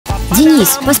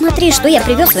Денис, посмотри, что я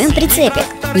привез в своем прицепе.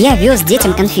 Я вез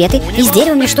детям конфеты, и с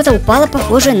дерева мне что-то упало,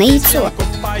 похожее на яйцо.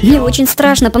 Мне очень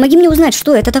страшно, помоги мне узнать,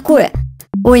 что это такое.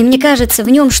 Ой, мне кажется, в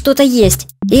нем что-то есть.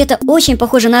 И это очень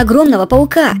похоже на огромного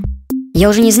паука. Я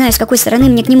уже не знаю, с какой стороны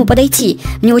мне к нему подойти.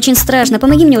 Мне очень страшно,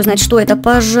 помоги мне узнать, что это,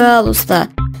 пожалуйста.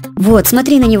 Вот,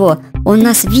 смотри на него, он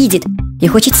нас видит и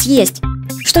хочет съесть.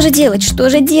 Что же делать, что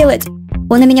же делать?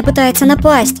 Он на меня пытается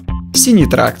напасть. Синий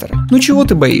трактор, ну чего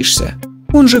ты боишься?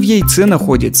 Он же в яйце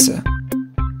находится.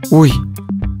 Ой,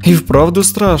 и вправду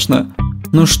страшно.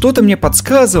 Но что-то мне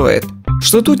подсказывает,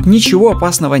 что тут ничего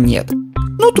опасного нет.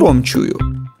 Нутром чую.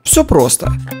 Все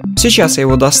просто. Сейчас я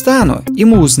его достану, и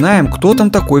мы узнаем, кто там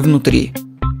такой внутри.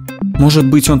 Может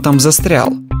быть, он там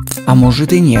застрял, а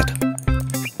может и нет.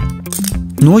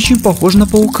 Но очень похож на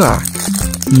паука.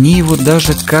 Мне его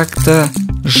даже как-то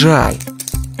жаль.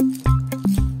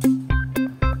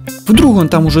 Вдруг он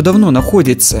там уже давно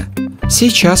находится.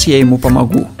 Сейчас я ему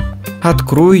помогу.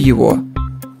 Открою его.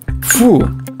 Фу,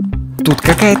 тут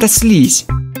какая-то слизь.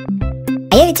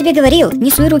 А я ведь тебе говорил, не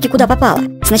суй руки куда попало.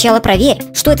 Сначала проверь,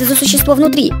 что это за существо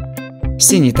внутри.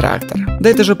 Синий трактор, да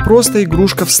это же просто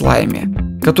игрушка в слайме,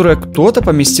 которую кто-то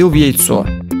поместил в яйцо.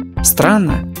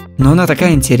 Странно, но она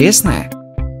такая интересная.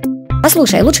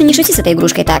 Послушай, лучше не шути с этой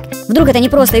игрушкой так. Вдруг это не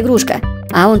просто игрушка,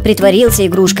 а он притворился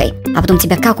игрушкой, а потом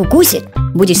тебя как укусит,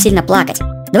 будешь сильно плакать.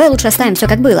 Давай лучше оставим все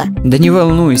как было. Да не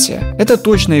волнуйся, это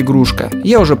точно игрушка,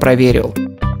 я уже проверил.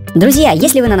 Друзья,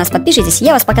 если вы на нас подпишетесь,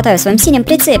 я вас покатаю в своем синем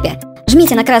прицепе.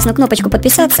 Жмите на красную кнопочку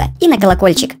подписаться и на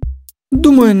колокольчик.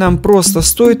 Думаю, нам просто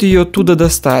стоит ее оттуда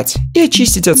достать и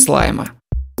очистить от слайма.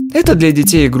 Это для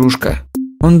детей игрушка.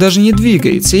 Он даже не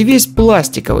двигается и весь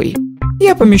пластиковый.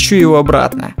 Я помещу его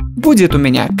обратно. Будет у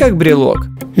меня как брелок.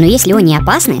 Но если он не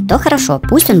опасный, то хорошо,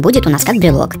 пусть он будет у нас как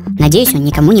брелок. Надеюсь, он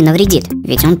никому не навредит,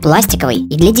 ведь он пластиковый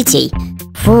и для детей.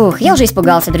 Фух, я уже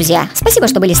испугался, друзья. Спасибо,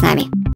 что были с нами.